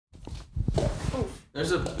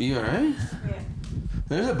You alright? Yeah.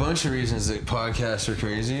 There's a bunch of reasons that podcasts are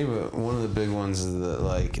crazy, but one of the big ones is that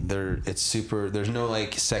there's no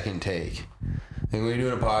second take. Like when you're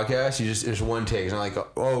doing a podcast, there's one take. It's not like,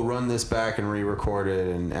 oh, run this back and re-record it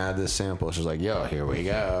and add this sample. It's just like, yo, here we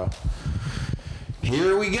go.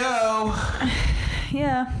 Here we go.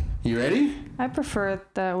 Yeah. You ready? I prefer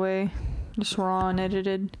it that way. Just raw and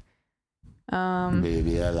edited.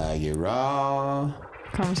 Baby, I like it raw.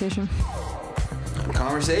 Conversation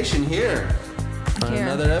here. On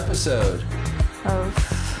another episode of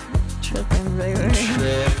Trippin' Bigly.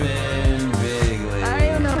 Trippin' Bigly. I don't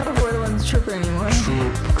even know if we're the ones tripping anymore.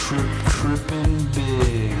 Trippin'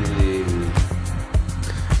 Bigly.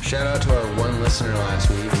 Shout out to our one listener last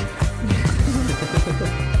week.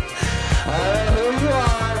 I don't know who you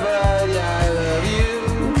are, but yeah, I love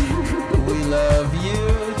you. We love you,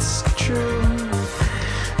 it's true.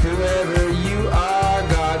 Whoever you are,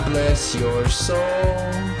 God bless your soul.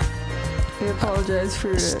 We apologize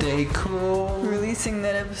for stay cool. Releasing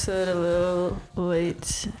that episode a little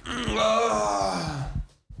late.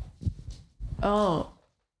 Oh,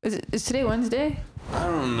 is today Wednesday? I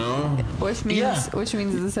don't know. Which means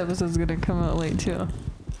this episode's gonna come out late too.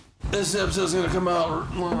 This episode's gonna come out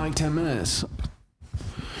in like 10 minutes.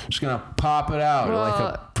 Just gonna pop it out like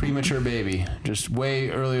a premature baby, just way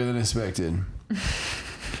earlier than expected.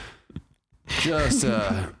 Just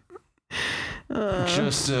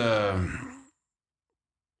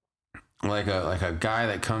like a guy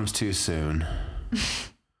that comes too soon.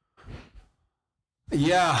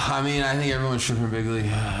 Yeah, I mean, I think everyone's tripping bigly.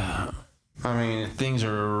 I mean, things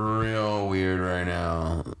are real weird right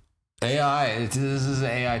now. AI, this is an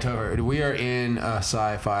AI tour. We are in a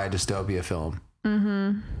sci-fi dystopia film.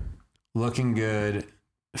 Mm-hmm. Looking good,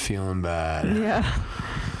 feeling bad. Yeah.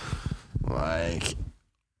 Like,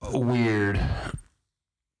 weird.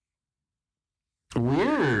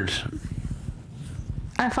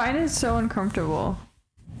 I find it so uncomfortable.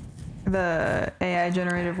 The AI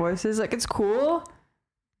generated voices, like, it's cool,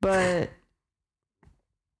 but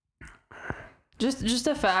just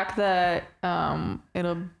the fact that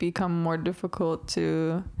it'll become more difficult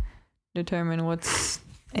to determine what's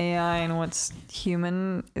AI and what's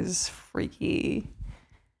human is freaky.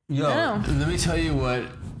 Yo, let me tell you what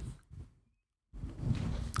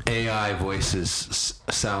AI voices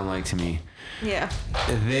sound like to me. Yeah.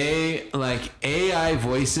 AI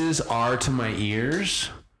voices are to my ears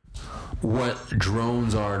what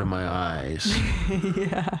drones are to my eyes.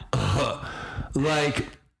 Yeah.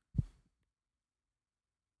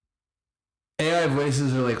 AI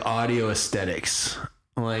voices are like audio aesthetics.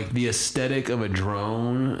 Like the aesthetic of a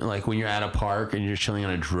drone, like when you're at a park and you're chilling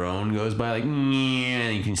on a drone goes by, like,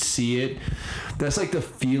 and you can see it. That's like the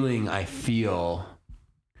feeling I feel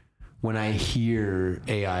when I hear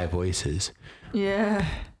AI voices. Yeah.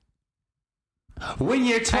 When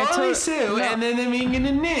you're totally Sue, and then they're making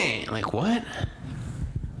a name. Like, what?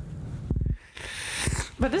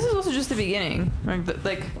 But this is also just the beginning.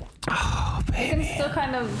 Like, oh, baby. You can still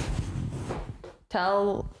kind of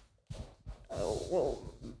tell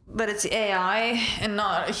that it's AI and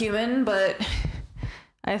not a human, but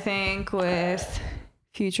I think with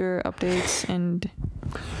future updates and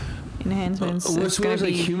enhancements, what's weird is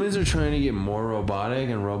like humans are trying to get more robotic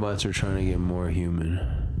and robots are trying to get more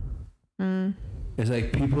human. It's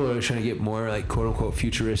like people are trying to get more like quote unquote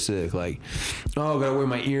futuristic, like, oh, I gotta wear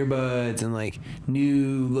my earbuds and like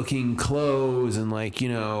new looking clothes and like, you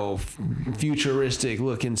know, futuristic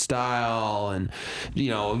looking style and,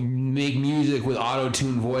 you know, make music with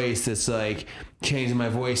auto-tune voice that's like changing my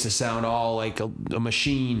voice to sound all like a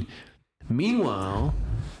machine. Meanwhile,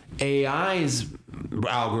 AI's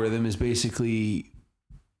algorithm is basically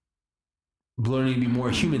learning to be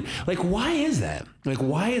more human. Like, why is that? Like,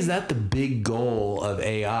 why is that the big goal of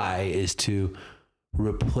AI, is to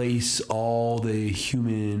replace all the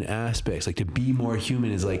human aspects? Like, to be more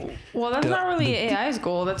human is like... Well, that's not really AI's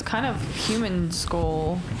goal. That's kind of humans'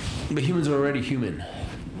 goal. But humans are already human.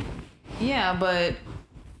 Yeah, but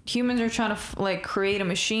humans are trying to, like, create a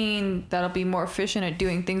machine that'll be more efficient at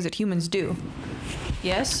doing things that humans do.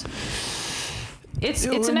 Yes? It's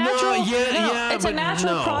a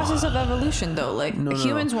natural process of evolution, though. Like,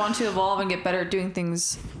 humans want to evolve and get better at doing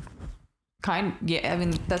things. I mean, that's I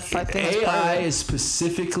think that's part of it. AI is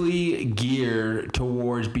specifically geared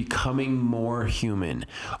towards becoming more human.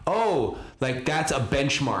 Oh, like that's a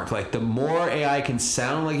benchmark. Like the more AI can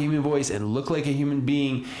sound like a human voice and look like a human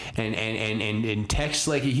being and text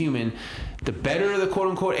like a human, the better the quote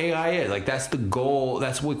unquote AI is. Like that's the goal.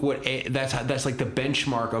 That's like the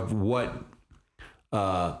benchmark of what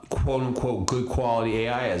quote unquote good quality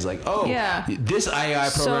AI is. Like, oh, yeah, this AI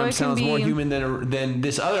program sounds more human than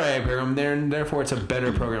this other AI program. Therefore, it's a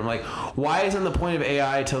better program. Like, why isn't the point of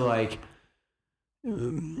AI to like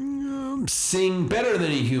sing better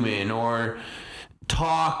than a human or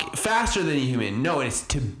talk faster than a human? No, it's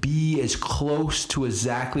to be as close to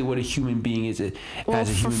exactly what a human being is as a human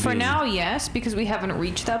being. For now, yes, because we haven't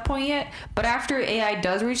reached that point yet. But after AI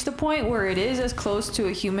does reach the point where it is as close to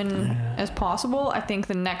a human as possible, I think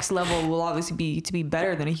the next level will obviously be to be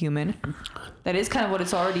better than a human. That is kind of what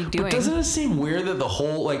it's already doing. But doesn't it seem weird that the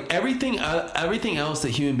whole, like, everything else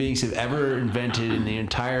that human beings have ever invented in the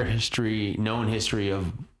entire known history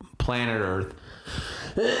of planet Earth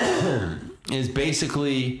is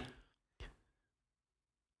basically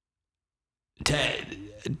to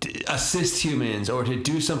assist humans or to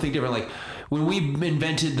do something different. Like when we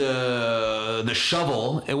invented the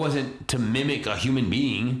shovel, it wasn't to mimic a human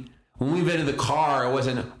being. When we invented the car, we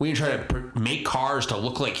didn't try to make cars to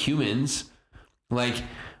look like humans. Like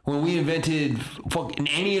when we invented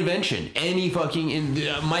any invention, any fucking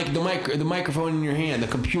the microphone in your hand, the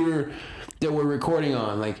computer that we're recording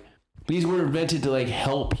on, like these were invented to like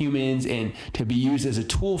help humans and to be used as a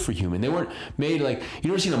tool for human. They weren't made like, you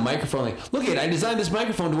never seen a microphone like, look I designed this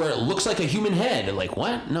microphone to where it looks like a human head. Like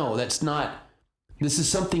what? No, that's not. This is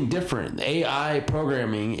something different. AI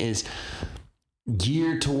programming is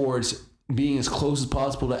geared towards being as close as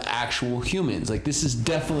possible to actual humans. Like this is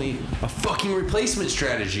definitely a fucking replacement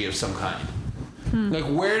strategy of some kind. Like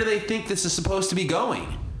where do they think this is supposed to be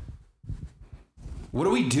going? What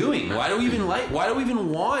are we doing? Why do we even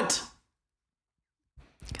want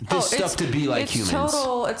this stuff to be like humans?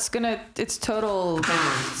 It's total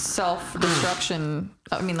self-destruction.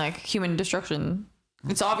 I mean, like human destruction.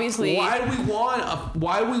 It's obviously. Why do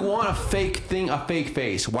we want a fake thing, a fake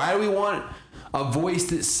face? Why do we want a voice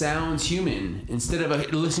that sounds human instead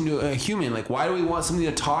of listening to a human? Like, why do we want something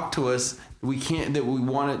to talk to us? We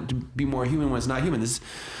want it to be more human when it's not human. This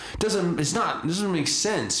doesn't make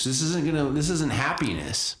sense. This isn't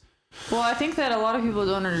happiness. Well, I think that a lot of people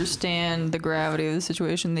don't understand the gravity of the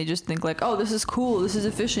situation. They just think like, oh, this is cool, this is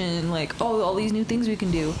efficient, and like, oh, all these new things we can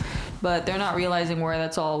do. But they're not realizing where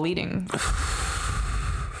that's all leading.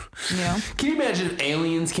 You know? Can you imagine if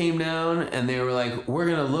aliens came down and they were like, we're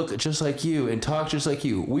going to look just like you and talk just like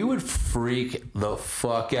you? We would freak the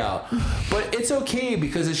fuck out. But it's okay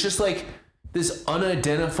because it's just like this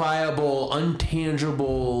unidentifiable,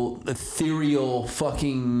 untangible, ethereal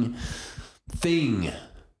fucking thing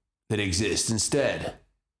that exists instead.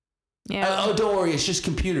 Yeah. Oh, don't worry, it's just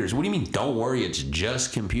computers. What do you mean, don't worry, it's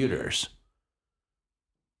just computers?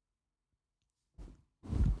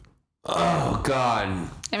 Oh, God.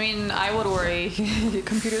 I mean, I would worry.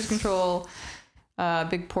 Computers control a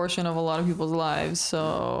big portion of a lot of people's lives,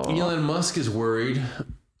 so... Elon Musk is worried.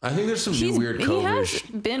 I think there's some new weird COVID. He has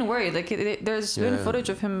been worried. Like, there's been footage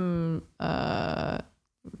of him...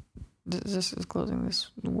 this is closing this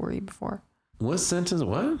worry before. What sentence?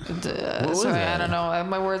 What? What sorry, I don't know.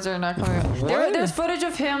 My words are not coming out. There's footage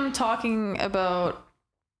of him talking about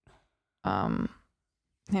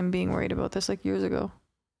him being worried about this like years ago.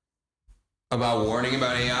 About warning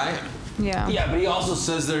about AI? Yeah. Yeah, but he also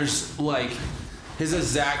says there's like his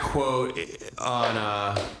exact quote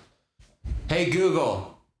on hey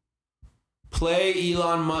Google, play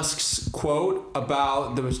Elon Musk's quote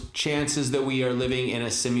about the chances that we are living in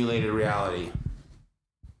a simulated reality.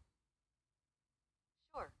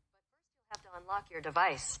 Unlock your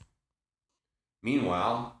device.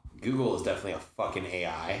 Meanwhile, Google is definitely a fucking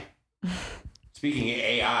AI. Speaking of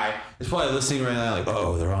AI, it's probably listening right now like,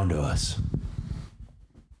 oh, they're onto us.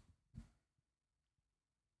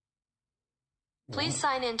 Please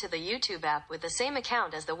sign in to the YouTube app with the same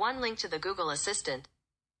account as the one linked to the Google Assistant.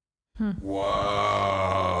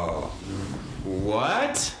 Whoa.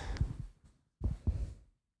 What?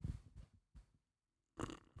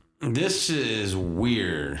 This is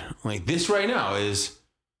weird. Like this right now is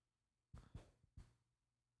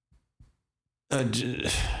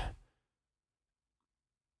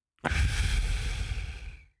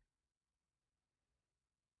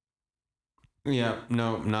yeah,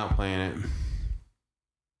 no, not playing it.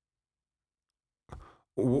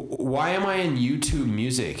 Why am I in YouTube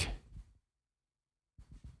Music?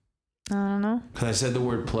 I don't know. Because I said the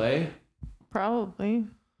word play? Probably.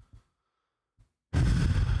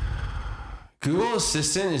 Google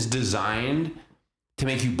Assistant is designed to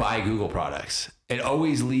make you buy Google products. It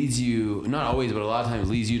always leads you, not always, but a lot of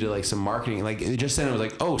times leads you to like some marketing. Like it just then it was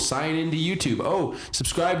like, oh, sign into YouTube. Oh,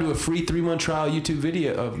 subscribe to a free 3-month trial YouTube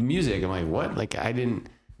video of music. I'm like, what? Like I didn't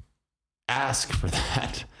ask for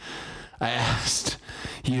that. I asked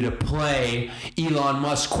you to play Elon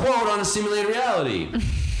Musk quote on a simulated reality.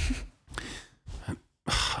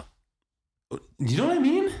 You know what I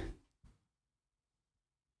mean?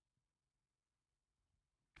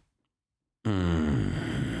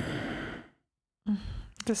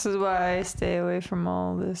 This is why I stay away from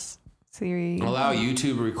all this theory. Allow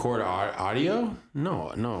YouTube to record audio?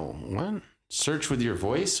 No. What? Search with your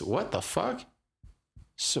voice? What the fuck?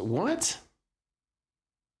 So what?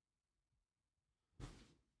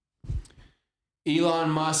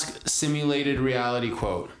 Elon Musk simulated reality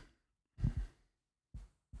quote.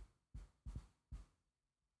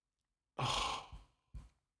 Oh.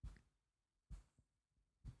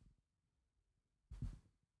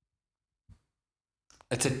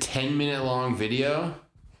 It's a 10-minute long video?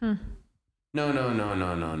 No.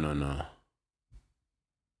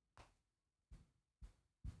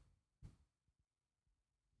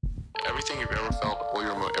 Everything you've ever felt, all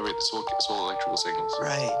your it's all electrical signals.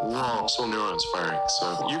 Right. Wow. It's all neurons firing.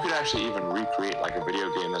 So you could actually even recreate like a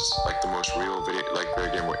video game that's like the most real video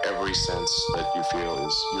game where every sense that you feel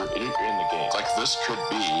is you're in the game. Like this could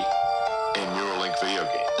be a Neuralink video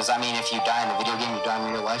game. Does that mean if you die in a video game, you die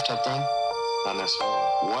in real life type thing? Not necessarily.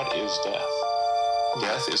 What is death?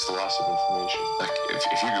 Death is the loss of information. Like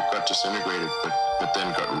if you got disintegrated, but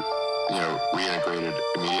then got reintegrated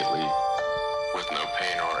immediately with no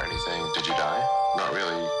pain or anything, did you die? Not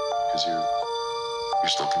really, because you're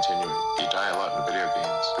still continuing. You die a lot in video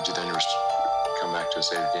games, but then you come back to a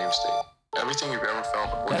saved game state. Everything you've ever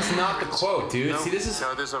felt. That's not the quote, dude. See, this is...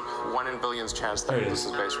 No, there's a 1 in billions chance that this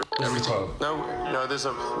is based. Everything. No, there's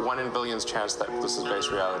a 1 in billions chance that this is based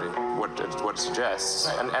reality. What it suggests,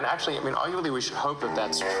 and actually, I mean, arguably, we should hope that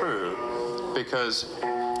that's true, because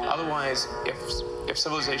otherwise, if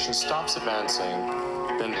civilization stops advancing,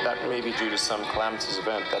 then that may be due to some calamitous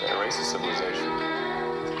event that erases civilization.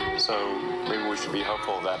 So maybe we should be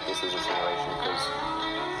hopeful that this is a simulation, because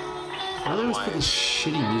otherwise, put this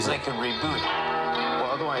shitty music. They could reboot.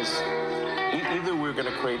 Well, otherwise, either we're going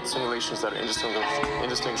to create simulations that are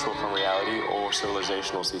indistinguishable from reality, or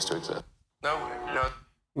civilization will cease to exist. No.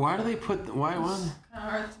 Why do they put... Why? What? Kind of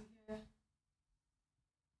hard to hear.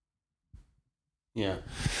 Yeah.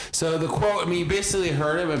 So the quote, I mean, you basically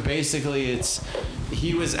heard it, but basically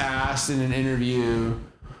he was asked in an interview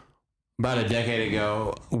about a decade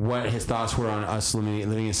ago what his thoughts were on us living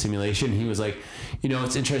in a simulation. He was like,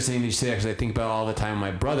 it's interesting that you say that because I think about it all the time with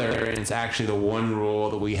my brother, and it's actually the one rule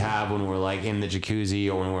that we have when we're like in the jacuzzi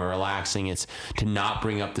or when we're relaxing, it's to not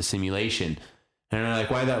bring up the simulation. And I'm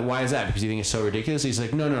like, why is that? Because you think it's so ridiculous? He's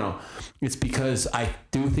like, no. It's because I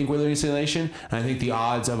do think we're living in a simulation, and I think the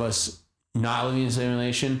odds of us not living in a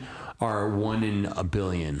simulation are 1 in a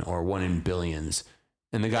billion or 1 in billions.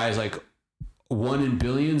 And the guy's like, 1 in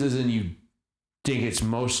billions, as in you think it's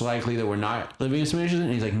most likely that we're not living in a simulation?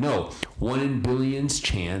 And he's like, no, 1 in billions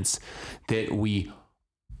chance that we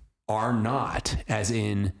are not, as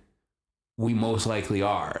in we most likely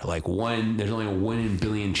are. Like there's only a 1 in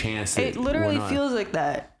billion chance that it literally feels like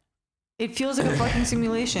that. It feels like a fucking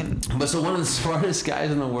simulation. But so one of the smartest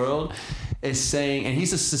guys in the world is saying, and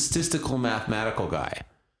he's a statistical mathematical guy,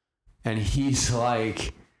 and he's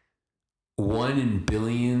like, 1 in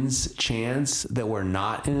billions chance that we're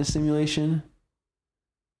not in a simulation.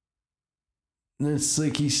 And it's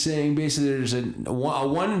like he's saying basically there's a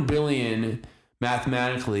 1 in billion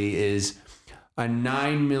mathematically is a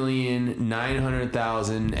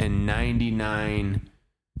 9,900,099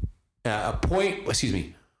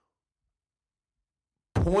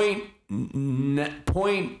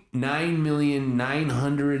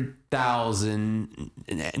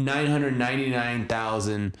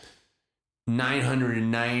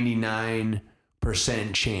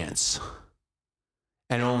 999,999% chance,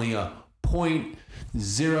 and only a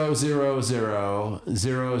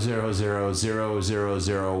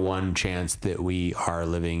 0.000000001 chance that we are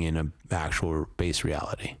living in an actual base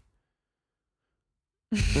reality.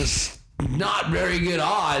 It's not very good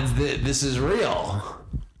odds that this is real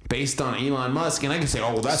based on Elon Musk. And I can say,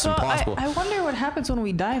 oh, well, that's impossible. I wonder what happens when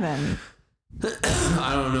we die then.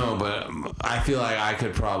 I don't know, but I feel like I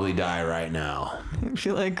could probably die right now. I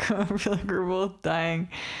feel like we're both dying.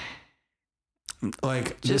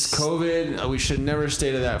 Like just COVID, we should never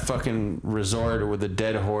stay to that fucking resort with the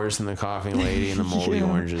dead horse and the coughing lady and the moldy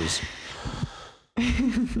oranges.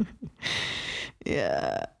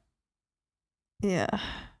 Yeah.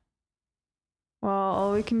 Well,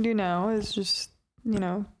 all we can do now is just,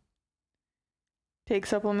 take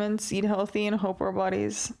supplements, eat healthy, and hope our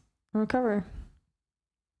bodies recover.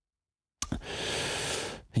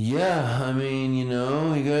 Yeah, I mean, you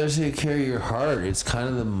gotta take care of your heart. It's kind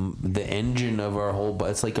of the engine of our whole.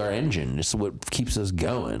 It's like our engine. It's what keeps us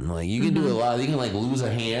going. Like you can do a lot. You can like lose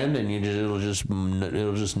a hand and it'll just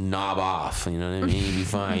knob off. You know what I mean? You'll be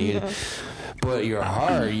fine. But your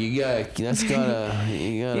heart, you gotta.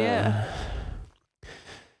 Yeah.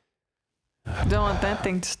 Don't want that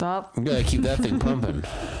thing to stop. You gotta keep that thing pumping.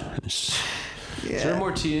 Is there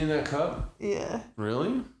more tea in that cup? Yeah.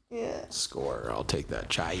 Really? Yeah. Score. I'll take that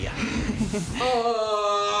chai. Yeah.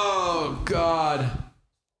 Oh, God.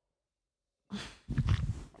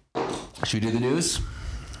 Should we do the news?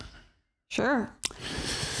 Sure.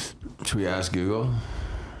 Should we ask Google?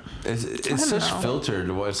 It's such filtered.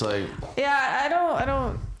 It's like... Yeah, I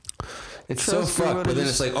don't... It's so fucked, but then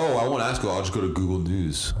it's like, oh, I won't ask Google. I'll just go to Google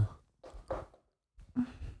News.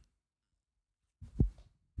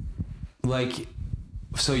 Like...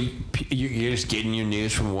 So you're just getting your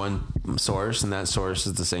news from one source, and that source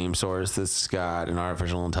is the same source that's got an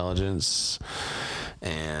artificial intelligence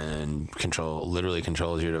and literally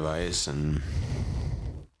controls your device. And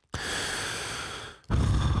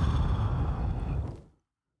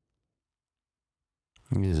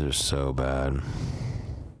these are so bad.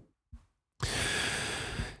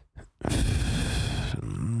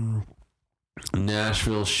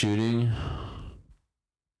 Nashville shooting.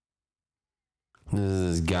 This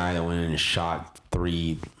is this guy that went in and shot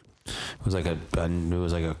 3. It was like a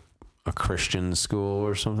Christian school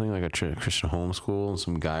or something, like a Christian homeschool, and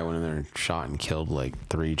some guy went in there and shot and killed like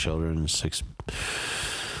 3 children,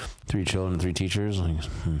 3 children, 3 teachers. Like,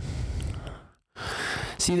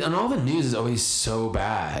 See, and all the news is always so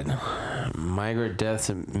bad. Migrant deaths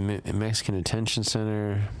at Mexican detention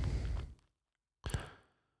center.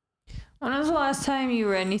 When was the last time you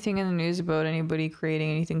read anything in the news about anybody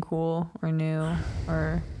creating anything cool or new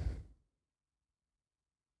or...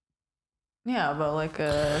 Yeah, about like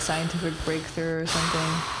a scientific breakthrough or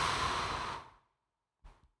something.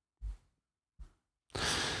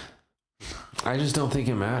 I just don't think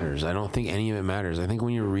it matters. I don't think any of it matters. I think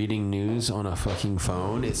when you're reading news on a fucking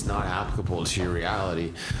phone, it's not applicable to your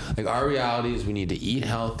reality. Like our reality is we need to eat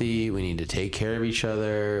healthy. We need to take care of each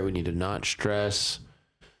other. We need to not stress.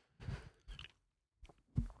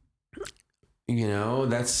 You know,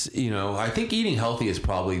 that's, I think eating healthy is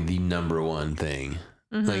probably the number one thing.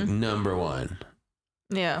 Mm-hmm. Like number one.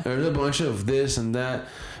 Yeah. There's a bunch of this and that,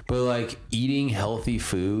 but like eating healthy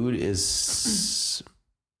food is...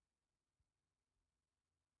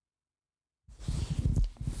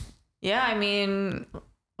 Yeah, I mean,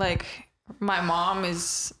 like my mom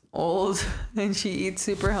is old and she eats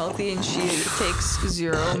super healthy and she takes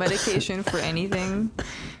 0 medication for anything.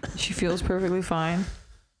 She feels perfectly fine.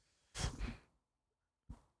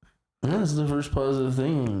 That's the first positive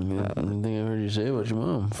thing I think I've heard you say about your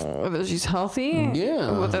mom. That she's healthy? Yeah.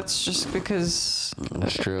 Well, that's just because...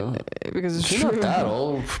 That's true. Because it's she's true. Not that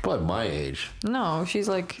old. She's probably my age. No, she's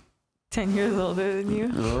like 10 years older than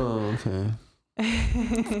you. Oh, okay.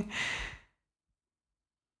 We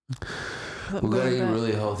gotta eat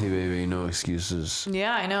really healthy, baby. No excuses.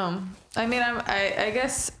 Yeah, I know. I mean, I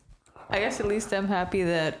guess at least I'm happy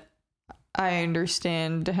that I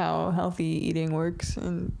understand how healthy eating works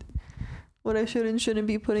and what I should and shouldn't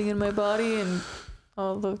be putting in my body and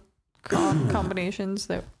all the combinations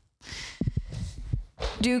that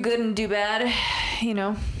do good and do bad,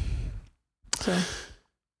 So.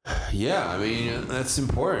 Yeah, I mean, that's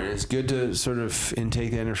important. It's good to sort of intake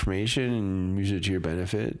that information and use it to your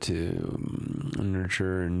benefit to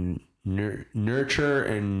nurture and nurture.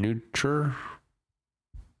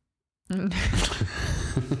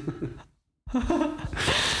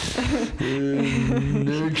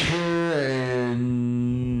 Nurture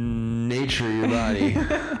and nature your body.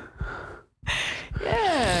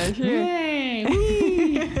 Yeah, sure. Yay!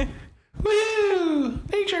 Wee! Woo!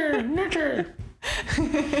 Nature, nurture.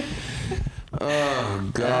 Oh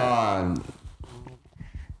God!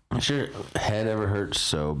 Has your head ever hurt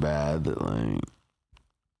so bad that like?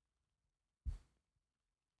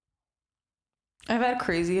 I've had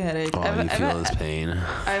crazy headaches. Oh, you feel this pain.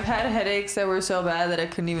 I've had headaches that were so bad that I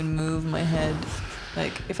couldn't even move my head.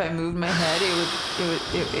 Like if I moved my head,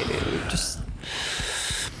 it would just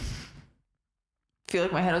feel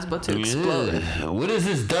like my head was about to explode. What is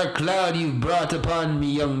this dark cloud you brought upon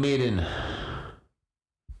me, young maiden?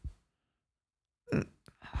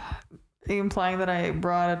 Are you implying that I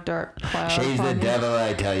brought a dark cloud? She's the devil,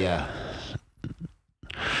 I tell ya.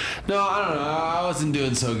 No, I don't know. I wasn't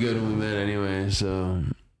doing so good when we met anyway, so...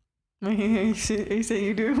 You say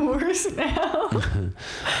you're doing worse now?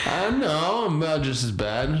 I don't know. I'm about just as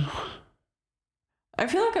bad. I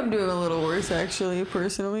feel like I'm doing a little worse, actually,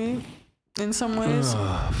 personally. in some ways.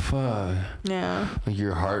 Oh, fuck. Yeah. Like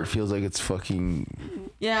your heart feels like it's fucking...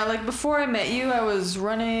 Yeah, like before I met you, I was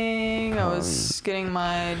running. I was getting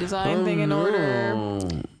my design thing in order.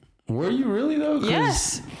 Were you really though?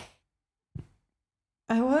 Yes.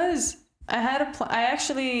 I was. I had I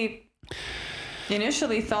actually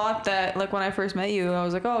initially thought that, like, when I first met you, I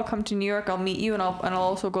was like, oh, I'll come to New York, I'll meet you, and I'll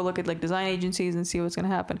also go look at like design agencies and see what's gonna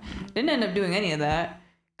happen. Didn't end up doing any of that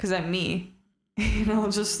because I'm me.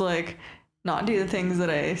 I'll just like not do the things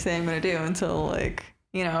that I say I'm gonna do until, like,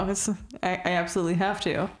 I absolutely have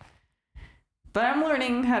to. But I'm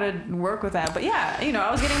learning how to work with that. But yeah,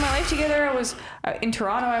 I was getting my life together. I was in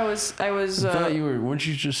Toronto. I was. I thought you were. Weren't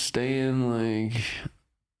you just staying like?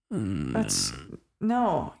 That's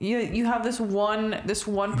no. You have this one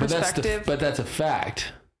perspective. But that's a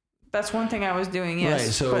fact. That's one thing I was doing. Yes.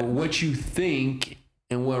 Right. So what you think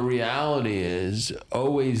and what reality is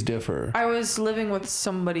always differ. I was living with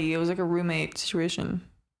somebody. It was like a roommate situation.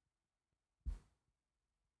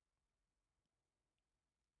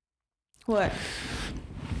 What?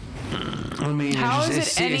 I mean,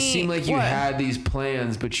 it seemed like you had these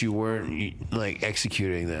plans, but you weren't like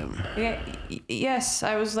executing them. Yeah. Yes,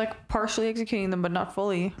 I was like partially executing them, but not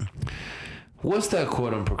fully. What's that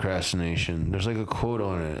quote on procrastination? There's like a quote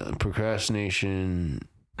on it. Procrastination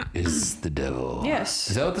is the devil. Yes.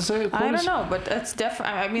 Is that what the quote I is? don't know, but that's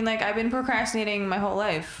definitely. I mean, like, I've been procrastinating my whole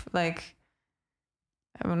life. Like,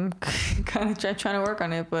 I've been kind of trying to work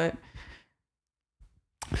on it, but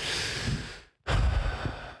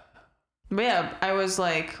yeah, I was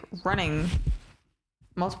like running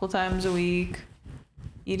multiple times a week,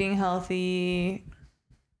 eating healthy,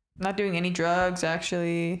 not doing any drugs.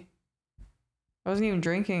 Actually, I wasn't even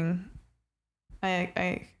drinking.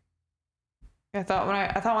 I thought when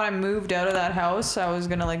I moved out of that house, I was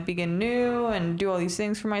gonna like begin new and do all these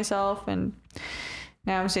things for myself, and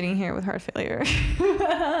now I'm sitting here with heart failure.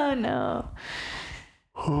 No.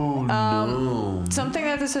 Oh no. Something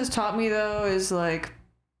that this has taught me though is like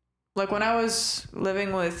when I was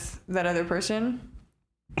living with that other person,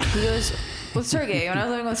 he was with Sergey. When I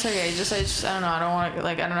was living with Sergey, I just I don't know. I don't want to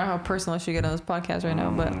I don't know how personal I should get on this podcast right now,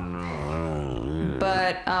 but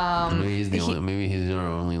maybe he's our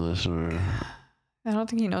only listener. I don't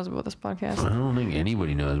think he knows about this podcast. I don't think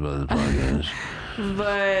anybody knows about this podcast.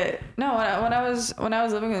 But no, when I was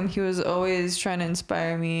living with him, he was always trying to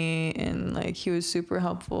inspire me, and like he was super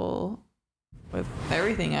helpful with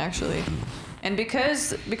everything actually. And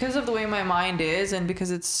because of the way my mind is, and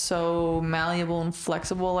because it's so malleable and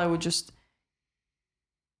flexible, I would just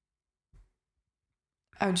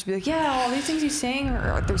be like, yeah, all these things he's saying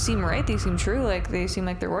they seem right, they seem true, like they seem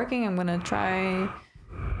like they're working. I'm gonna try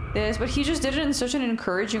this. But he just did it in such an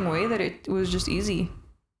encouraging way that it was just easy.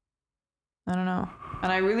 I don't know.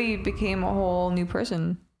 And I really became a whole new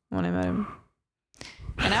person when I met him.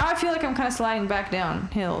 And now I feel like I'm kind of sliding back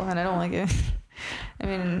downhill, and I don't like it. I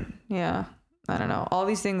mean, yeah, I don't know. All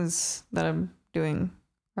these things that I'm doing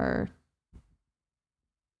are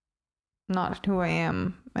not who I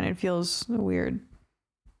am, and it feels weird.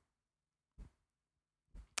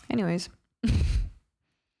 Anyways.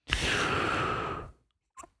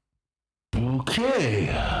 Okay.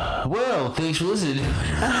 Well, thanks for listening.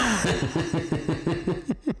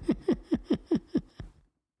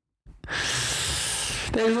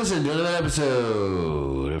 Thanks for listening to another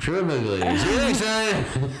episode of Trippin. See you next time.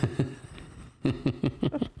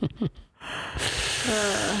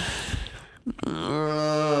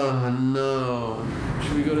 Oh, no.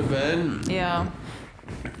 Should we go to bed? Yeah.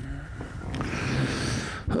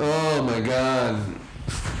 Oh, my God.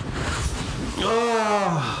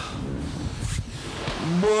 Oh.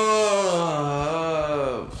 Whoa.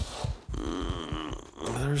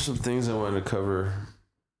 There's some things I wanted to cover.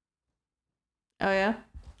 Oh, yeah?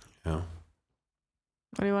 Yeah.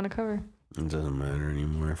 What do you want to cover? It doesn't matter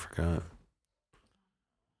anymore. I forgot.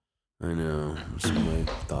 I know. That's my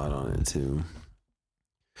thought on it, too.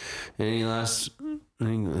 Any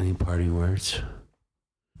party words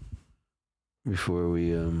before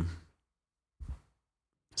we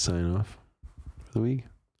sign off for the week?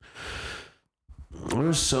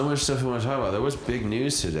 There's so much stuff we want to talk about. There was big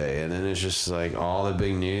news today, and then it's just like all the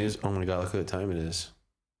big news. Oh my God, look at the time it is.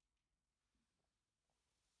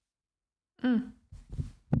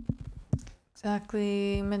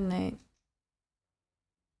 Exactly midnight.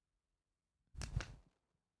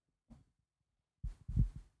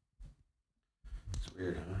 It's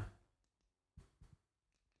weird, huh?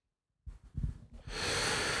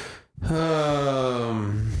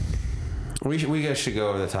 We guys should go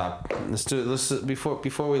over the top. Let's before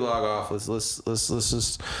we log off. Let's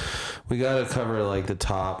just we gotta cover like the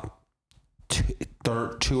top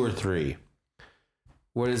 2 or 3.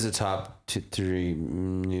 What is the top 3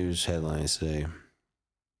 news headlines today?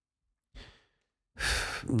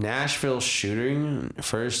 Nashville shooting.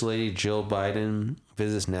 First Lady Jill Biden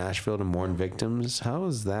visits Nashville to mourn victims. How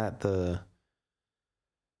is that the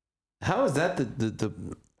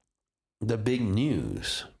big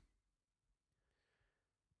news?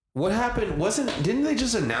 What happened? Didn't they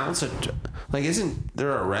just announce isn't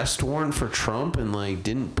there an arrest warrant for Trump, and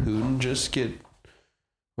didn't Putin just get,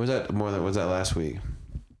 was that last week?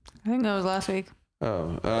 I think that was last week.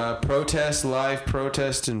 Oh, live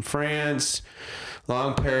protest in France.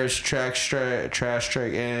 Long Paris trash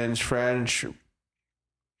strike ends. French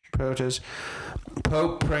protest.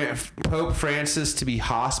 Pope Francis to be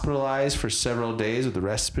hospitalized for several days with a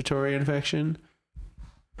respiratory infection.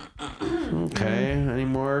 Okay, any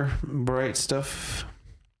more bright stuff?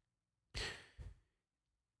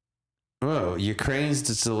 Oh, Ukraine's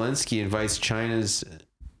Zelensky invites China's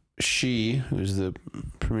Xi, who's the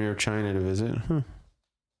premier of China, to visit.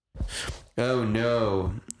 Oh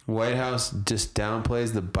no. White House just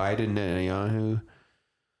downplays the Biden Netanyahu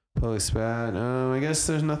public spat. I guess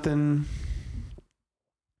there's nothing.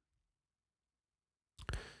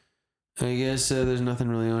 There's nothing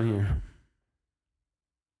really on here.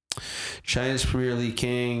 China's Premier Li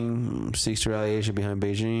King seeks retaliation behind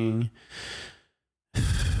Beijing.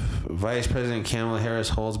 Vice President Kamala Harris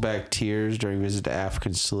holds back tears during visit to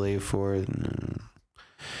African slave forest.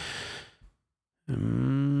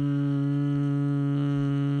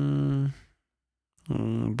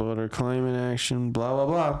 Border climate action, blah, blah,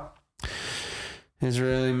 blah.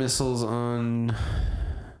 Israeli missiles on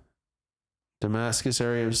Damascus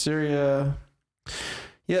area of Syria.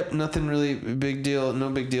 Yep, nothing really big deal. No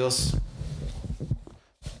big deals.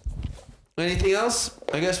 Anything else?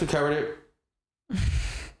 I guess we covered it.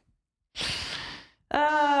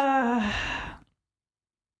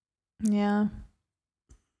 Yeah.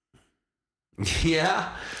 Yeah.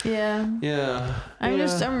 Yeah.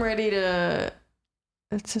 I'm ready to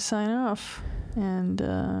sign off and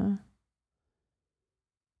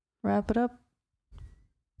wrap it up.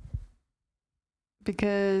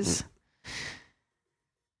 Because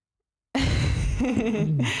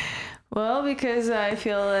because I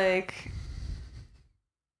feel like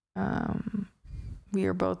we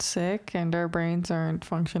are both sick and our brains aren't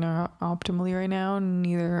functioning optimally right now,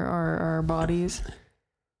 neither are our bodies.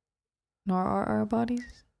 Nor are our bodies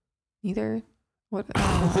either. What?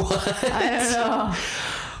 I don't know.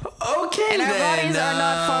 Okay, and our bodies are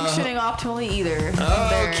not functioning optimally either.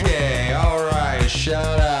 Okay, all right.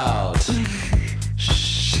 Shout out.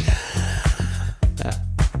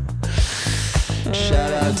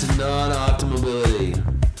 Shout out to non-optimability.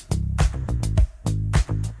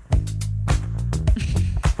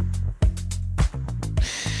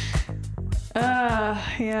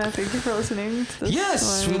 Yeah, thank you for listening to this.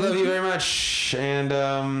 Yes, we love you very much. And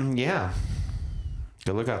yeah,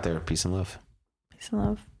 good look out there. Peace and love. Peace and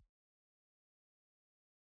love.